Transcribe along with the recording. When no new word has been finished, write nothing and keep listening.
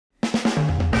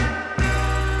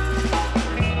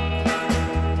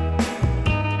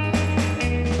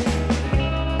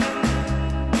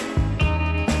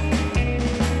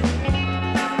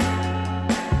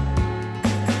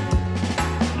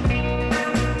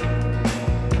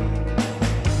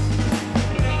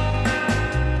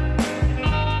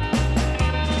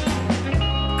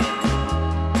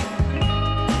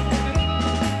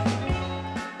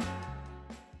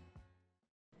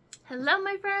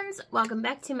Welcome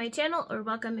back to my channel, or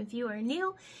welcome if you are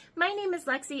new. My name is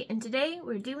Lexi, and today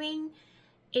we're doing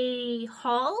a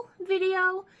haul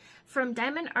video from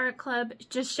Diamond Art Club,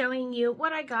 just showing you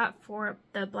what I got for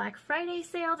the Black Friday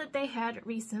sale that they had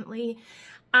recently.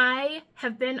 I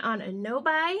have been on a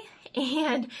no-buy,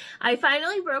 and I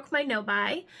finally broke my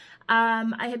no-buy.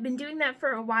 I had been doing that for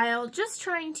a while, just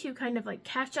trying to kind of like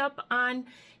catch up on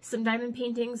some diamond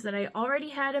paintings that I already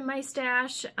had in my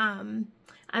stash.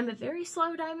 I'm a very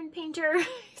slow diamond painter,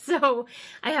 so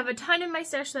I have a ton in my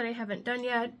stash that I haven't done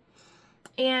yet.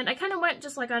 And I kind of went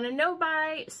just like on a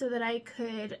no-buy so that I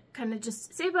could kind of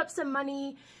just save up some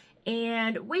money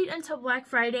and wait until Black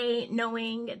Friday,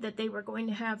 knowing that they were going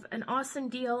to have an awesome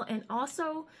deal. And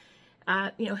also,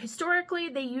 you know, historically,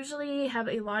 they usually have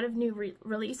a lot of new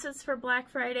releases for Black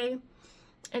Friday.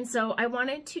 And so I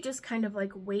wanted to just kind of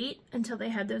like wait until they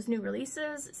had those new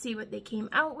releases, see what they came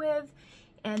out with,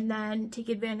 and then take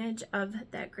advantage of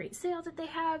that great sale that they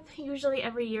have usually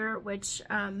every year, which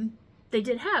they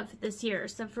did have this year.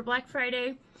 So for Black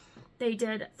Friday, they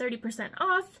did 30%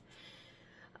 off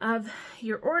of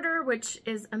your order, which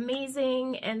is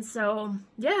amazing. And so,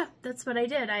 yeah, that's what I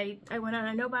did. I went on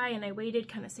a no-buy and I waited,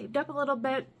 kind of saved up a little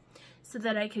bit so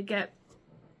that I could get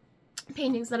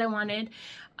paintings that I wanted.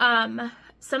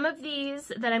 Some of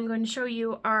these that I'm going to show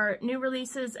you are new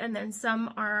releases, and then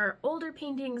some are older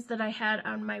paintings that I had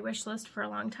on my wish list for a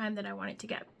long time that I wanted to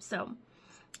get. So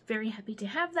very happy to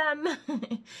have them.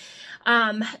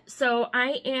 So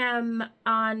I am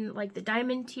on like the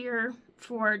diamond tier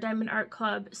for Diamond Art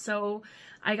Club. So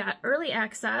I got early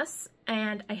access,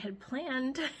 and I had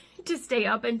planned to stay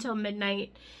up until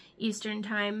midnight Eastern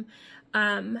time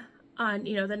on,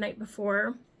 you know, the night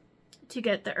before to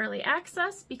get the early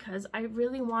access, because I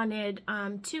really wanted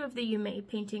two of the Yume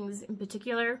paintings in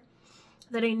particular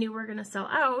that I knew were going to sell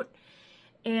out,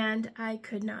 and I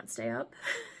could not stay up.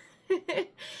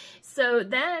 So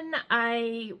then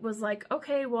I was like,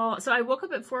 okay, well, so I woke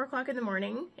up at 4 o'clock in the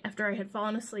morning after I had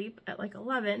fallen asleep at like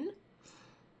 11,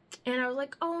 and I was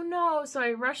like, oh no. So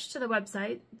I rushed to the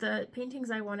website. The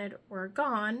paintings I wanted were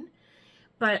gone,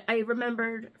 but I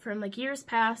remembered from like years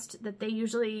past that they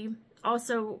usually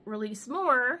also release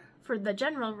more for the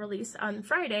general release on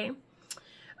Friday.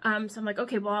 So I'm like,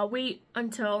 okay, well, I'll wait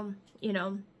until, you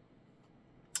know,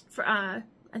 for, I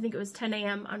think it was 10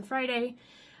 a.m. on Friday,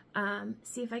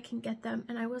 see if I can get them.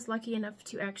 And I was lucky enough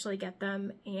to actually get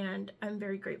them, and I'm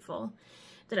very grateful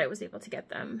that I was able to get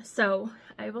them. So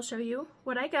I will show you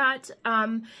what I got.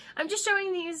 I'm just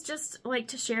showing these just like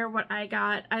to share what I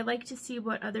got. I like to see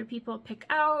what other people pick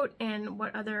out and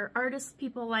what other artists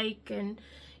people like, and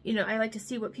you know, I like to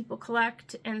see what people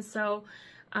collect, and so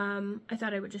I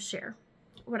thought I would just share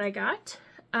what I got.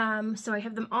 So I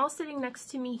have them all sitting next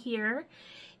to me here,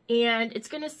 and it's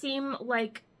gonna seem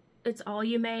like it's all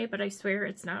Yume, but I swear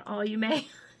it's not all Yume.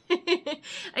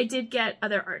 I did get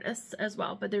other artists as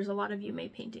well, but there's a lot of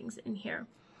Yume paintings in here.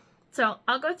 So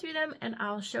I'll go through them and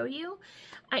I'll show you.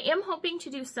 I am hoping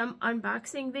to do some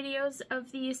unboxing videos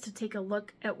of these to take a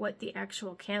look at what the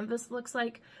actual canvas looks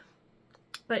like.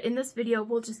 But in this video,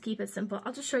 we'll just keep it simple.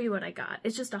 I'll just show you what I got.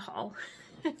 It's just a haul.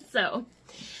 So,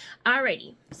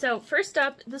 alrighty. So first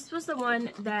up, this was the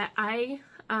one that I,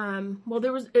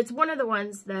 it's one of the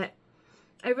ones that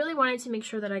I really wanted to make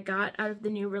sure that I got out of the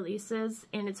new releases,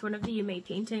 and it's one of the Yume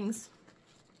paintings.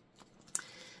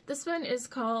 This one is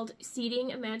called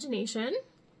Seeding Imagination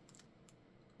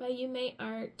by Yume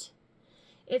Art.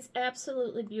 It's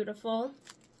absolutely beautiful.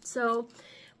 So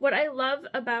what I love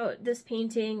about this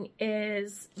painting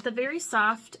is the very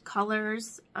soft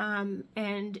colors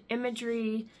and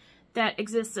imagery that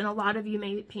exists in a lot of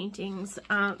Yume paintings.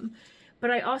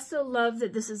 But I also love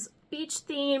that this is beach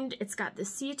themed. It's got the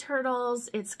sea turtles.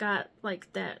 It's got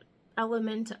like that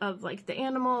element of like the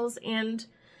animals, and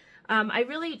I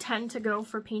really tend to go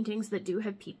for paintings that do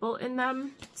have people in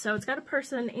them. So it's got a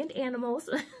person and animals.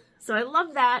 So I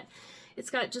love that.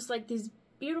 It's got just like these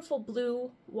beautiful blue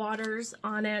waters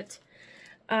on it.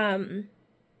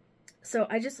 So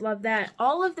I just love that.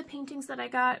 All of the paintings that I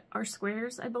got are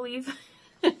squares, I believe.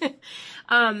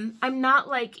 I'm not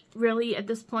like really at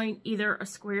this point either a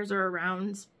squares or a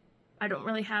rounds. I don't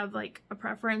really have like a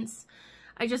preference.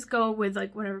 I just go with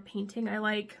like whatever painting I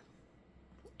like.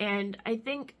 And I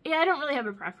think, yeah, I don't really have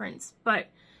a preference, but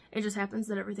it just happens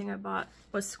that everything I bought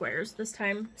was squares this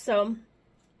time. So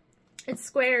it's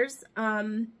squares.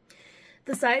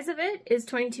 The size of it is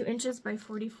 22 inches by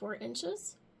 44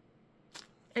 inches.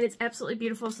 And it's absolutely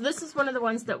beautiful. So this is one of the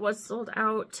ones that was sold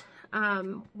out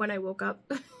when I woke up.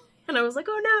 And I was like,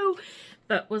 oh no!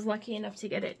 But was lucky enough to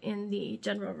get it in the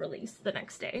general release the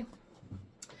next day.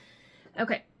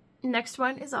 Okay, next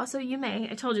one is also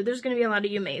Yume. I told you there's going to be a lot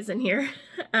of Yume's in here.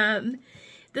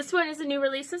 This one is a new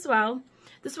release as well.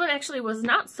 This one actually was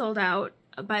not sold out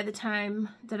by the time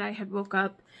that I had woke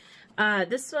up.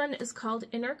 This one is called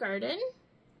Inner Garden.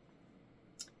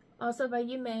 Also by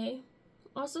Yume.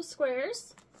 Also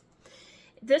squares.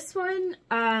 This one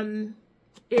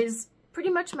is pretty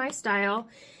much my style.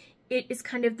 It is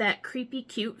kind of that creepy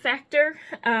cute factor,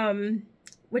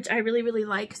 which I really, really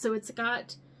like. So it's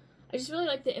got, I just really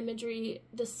like the imagery,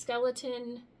 the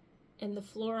skeleton and the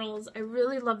florals. I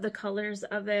really love the colors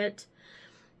of it.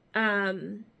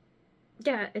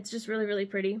 Yeah, it's just really, really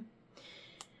pretty.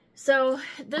 So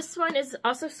this one is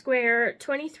also square,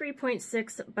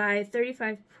 23.6 by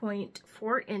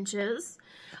 35.4 inches.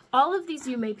 All of these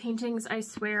Yume paintings, I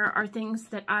swear, are things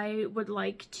that I would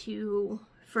like to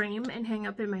frame and hang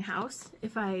up in my house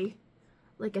if I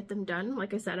like get them done.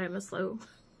 Like I said, I'm a slow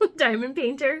diamond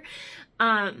painter.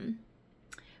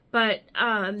 But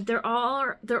they're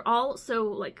all so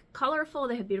like colorful.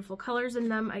 They have beautiful colors in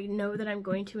them. I know that I'm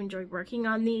going to enjoy working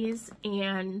on these,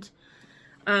 and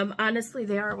honestly,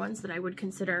 they are ones that I would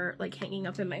consider like hanging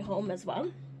up in my home as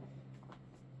well.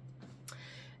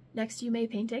 Next Yume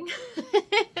painting.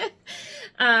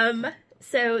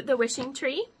 So the Wishing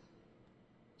Tree.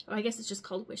 Oh, I guess it's just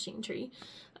called Wishing Tree,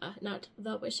 not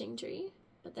the Wishing Tree,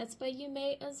 but that's by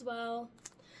Yume as well.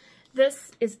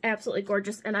 This is absolutely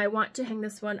gorgeous, and I want to hang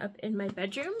this one up in my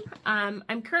bedroom.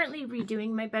 I'm currently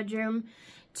redoing my bedroom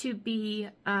to be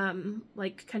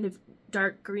like kind of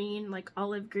dark green, like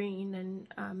olive green,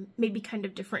 and maybe kind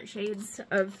of different shades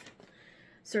of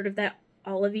sort of that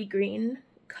olivey green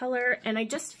color. And I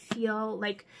just feel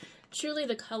like truly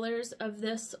the colors of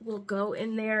this will go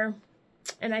in there,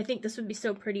 and I think this would be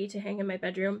so pretty to hang in my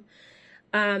bedroom.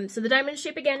 So the diamond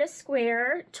shape again is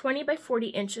square, 20 by 40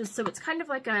 inches, so it's kind of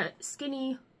like a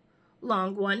skinny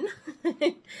long one.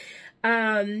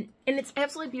 And it's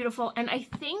absolutely beautiful, and I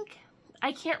think,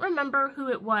 I can't remember who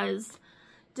it was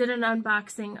did an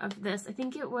unboxing of this. I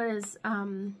think it was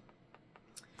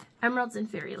Emeralds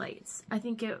and Fairy Lights. I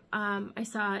think it, I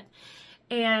saw it,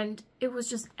 and it was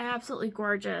just absolutely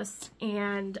gorgeous.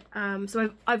 And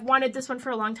so I've wanted this one for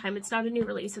a long time. It's not a new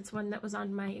release. It's one that was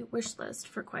on my wish list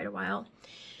for quite a while.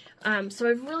 So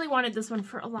I've really wanted this one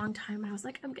for a long time, and I was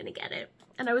like, I'm gonna get it.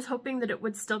 And I was hoping that it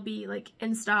would still be like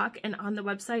in stock and on the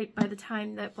website by the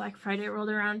time that Black Friday rolled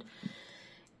around.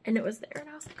 And it was there, and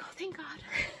I was like, oh, thank God.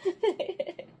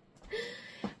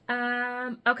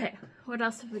 Okay, what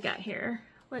else have we got here?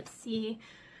 Let's see.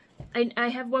 I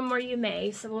have one more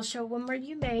Yume, so we'll show one more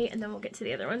Yume, and then we'll get to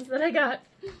the other ones that I got.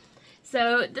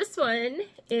 So this one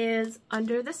is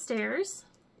Under the Stairs.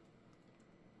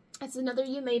 It's another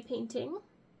Yume painting.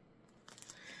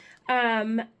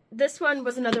 This one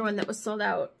was another one that was sold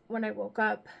out when I woke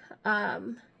up,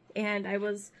 and I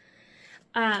was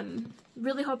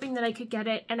really hoping that I could get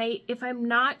it. And if I'm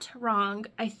not wrong,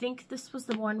 I think this was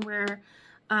the one where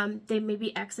they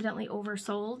maybe accidentally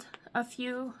oversold a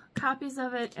few copies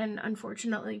of it, and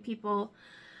unfortunately people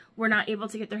were not able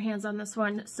to get their hands on this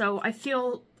one. So I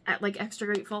feel like extra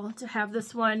grateful to have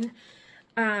this one.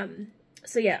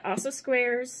 So yeah, also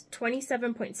squares,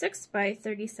 27.6 by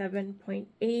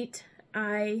 37.8.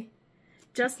 I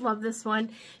just love this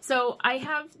one. So I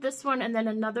have this one and then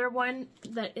another one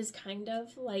that is kind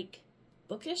of like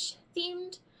bookish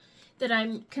themed that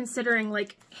I'm considering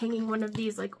like hanging one of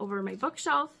these like over my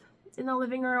bookshelf in the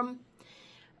living room.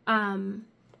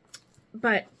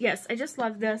 But yes, I just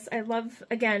love this. I love,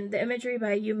 again, the imagery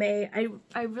by Yume.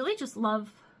 I really just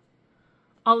love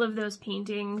all of those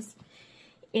paintings.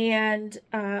 And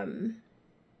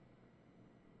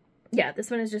yeah, this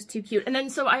one is just too cute. And then,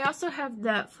 so I also have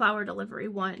the flower delivery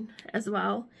one as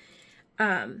well,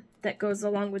 that goes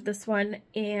along with this one.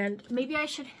 And maybe I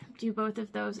should do both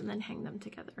of those and then hang them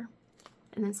together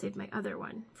and then save my other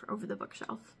one for over the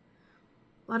bookshelf.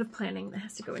 A lot of planning that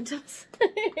has to go into this.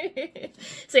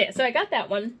 So yeah, so I got that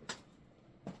one.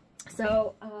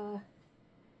 So,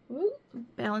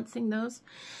 balancing those.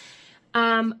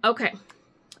 Okay,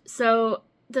 so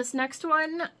this next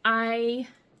one, I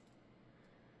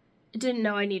didn't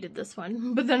know I needed this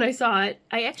one, but then I saw it.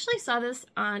 I actually saw this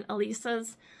on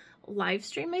Elisa's live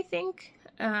stream, I think,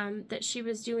 that she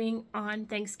was doing on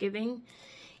Thanksgiving,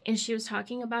 and she was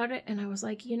talking about it, and I was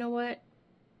like, you know what?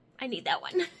 I need that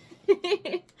one.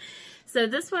 So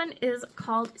this one is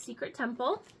called Secret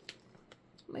Temple.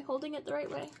 Am I holding it the right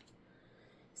way?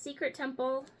 Secret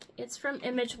Temple. It's from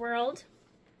Image World.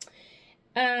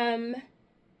 And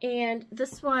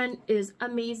this one is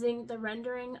amazing. The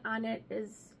rendering on it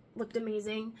looked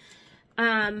amazing.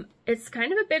 It's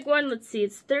kind of a big one. Let's see,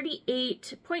 it's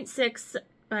 38.6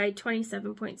 by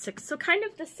 27.6. So kind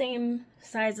of the same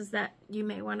size as that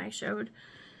Yume one I showed,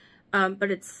 but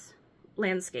it's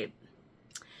landscape.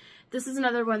 This is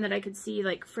another one that I could see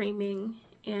like framing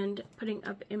and putting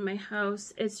up in my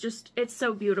house. It's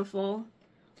so beautiful.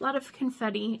 A lot of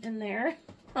confetti in there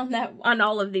on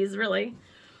all of these, really.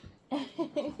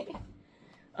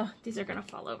 Oh, these are gonna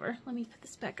fall over. Let me put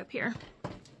this back up here.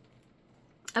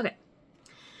 Okay,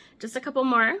 just a couple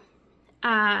more.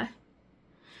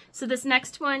 So this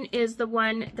next one is the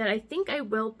one that I think I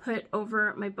will put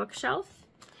over my bookshelf.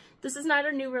 This is not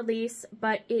a new release,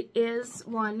 but it is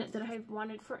one that I've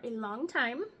wanted for a long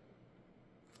time.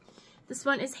 This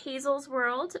one is Hazel's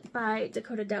World by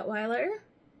Dakota Detweiler.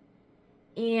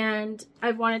 And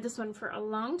I've wanted this one for a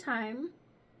long time.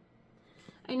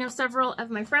 I know several of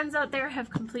my friends out there have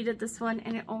completed this one,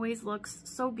 and it always looks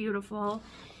so beautiful.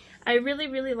 I really,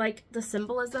 really like the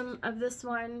symbolism of this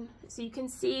one. So you can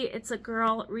see it's a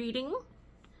girl reading,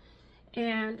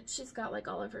 and she's got like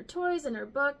all of her toys and her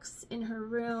books in her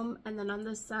room, and then on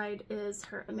this side is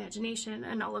her imagination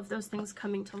and all of those things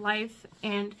coming to life.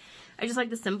 And I just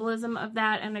like the symbolism of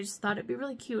that, and I just thought it'd be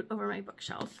really cute over my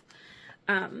bookshelf.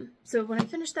 So when I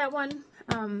finish that one,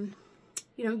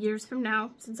 you know, years from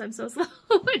now, since I'm so slow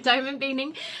at diamond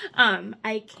painting,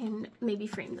 I can maybe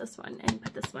frame this one and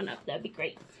put this one up. That'd be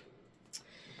great.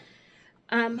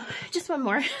 Just one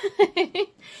more.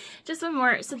 Just one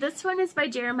more. So this one is by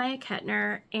Jeremiah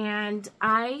Kettner, and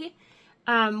I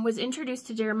was introduced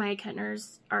to Jeremiah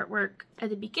Kettner's artwork at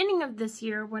the beginning of this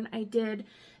year when I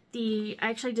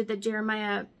actually did the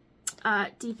Jeremiah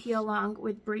DP along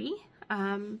with Bree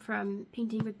from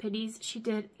Painting with Pities. She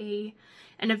did an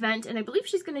event, and I believe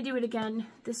she's going to do it again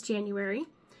this January,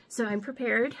 so I'm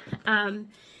prepared. I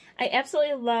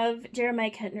absolutely love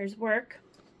Jeremiah Kettner's work.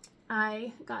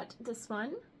 I got this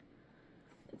one.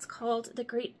 It's called The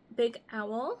Great Big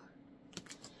Owl.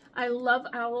 I love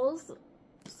owls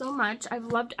so much. I've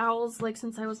loved owls like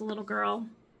since I was a little girl,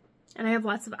 and I have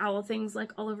lots of owl things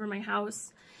like all over my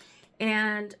house.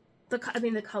 And the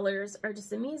colors are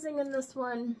just amazing in this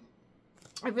one.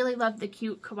 I really love the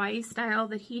cute kawaii style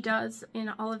that he does in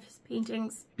all of his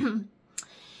paintings.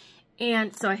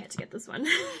 And so I had to get this one.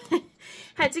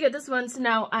 Had to get this one, so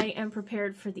now I am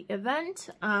prepared for the event.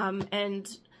 And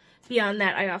beyond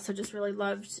that, I also just really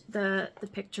loved the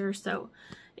picture, so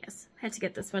yes, had to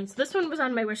get this one. So this one was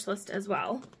on my wish list as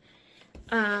well.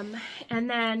 And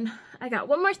then I got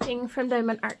one more thing from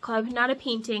Diamond Art Club, not a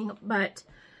painting, but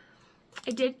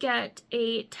I did get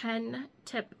a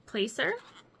 10-tip placer.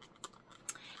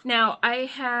 Now, I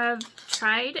have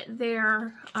tried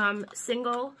their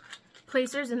single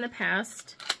placers in the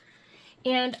past,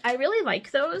 and I really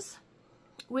like those,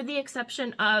 with the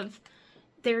exception of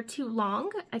they're too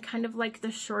long. I kind of like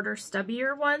the shorter,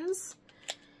 stubbier ones.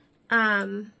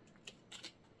 And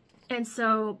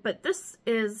so, but this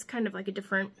is kind of like a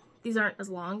different, these aren't as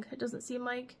long, it doesn't seem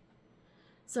like.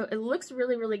 So it looks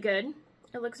really, really good.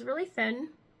 It looks really thin.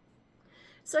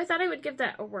 So I thought I would give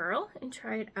that a whirl and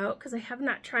try it out, because I have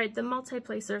not tried the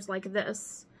multi-placers like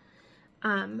this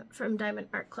from Diamond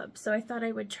Art Club. So I thought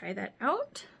I would try that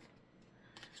out.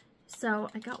 So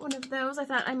I got one of those. I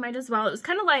thought I might as well. It was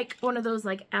kind of like one of those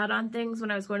like add-on things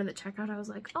when I was going to the checkout. I was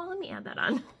like, oh, let me add that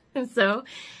on. And so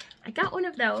I got one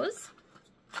of those.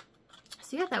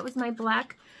 So yeah, that was my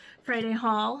Black Friday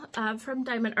haul from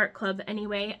Diamond Art Club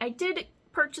anyway. I did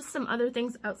purchase some other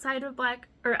things outside of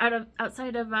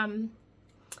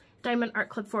Diamond Art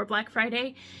Club for Black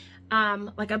Friday.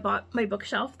 Like I bought my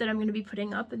bookshelf that I'm going to be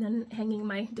putting up and then hanging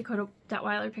my Dakota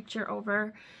Detweiler picture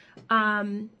over.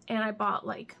 And I bought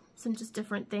like some just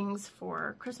different things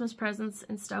for Christmas presents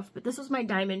and stuff. But this was my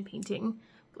diamond painting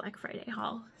Black Friday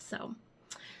haul. So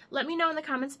let me know in the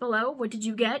comments below, what did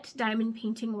you get diamond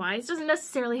painting wise? Doesn't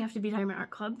necessarily have to be Diamond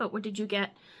Art Club, but what did you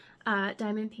get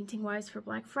diamond painting wise for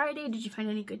Black Friday? Did you find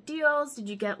any good deals? Did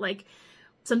you get like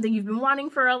something you've been wanting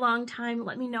for a long time?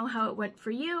 Let me know how it went for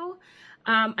you.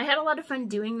 I had a lot of fun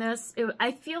doing this.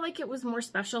 I feel like it was more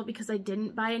special because I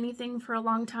didn't buy anything for a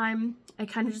long time. I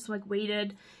kind of just like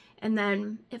waited, and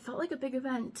then it felt like a big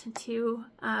event to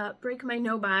break my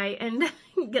no-buy and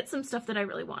get some stuff that I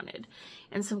really wanted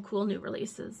and some cool new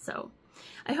releases. So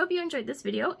I hope you enjoyed this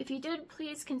video. If you did,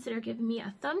 please consider giving me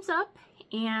a thumbs up,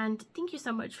 and thank you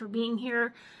so much for being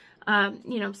here,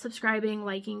 you know, subscribing,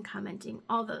 liking, commenting,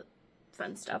 all the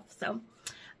fun stuff. So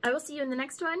I will see you in the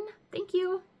next one. Thank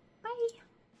you.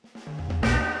 Bye.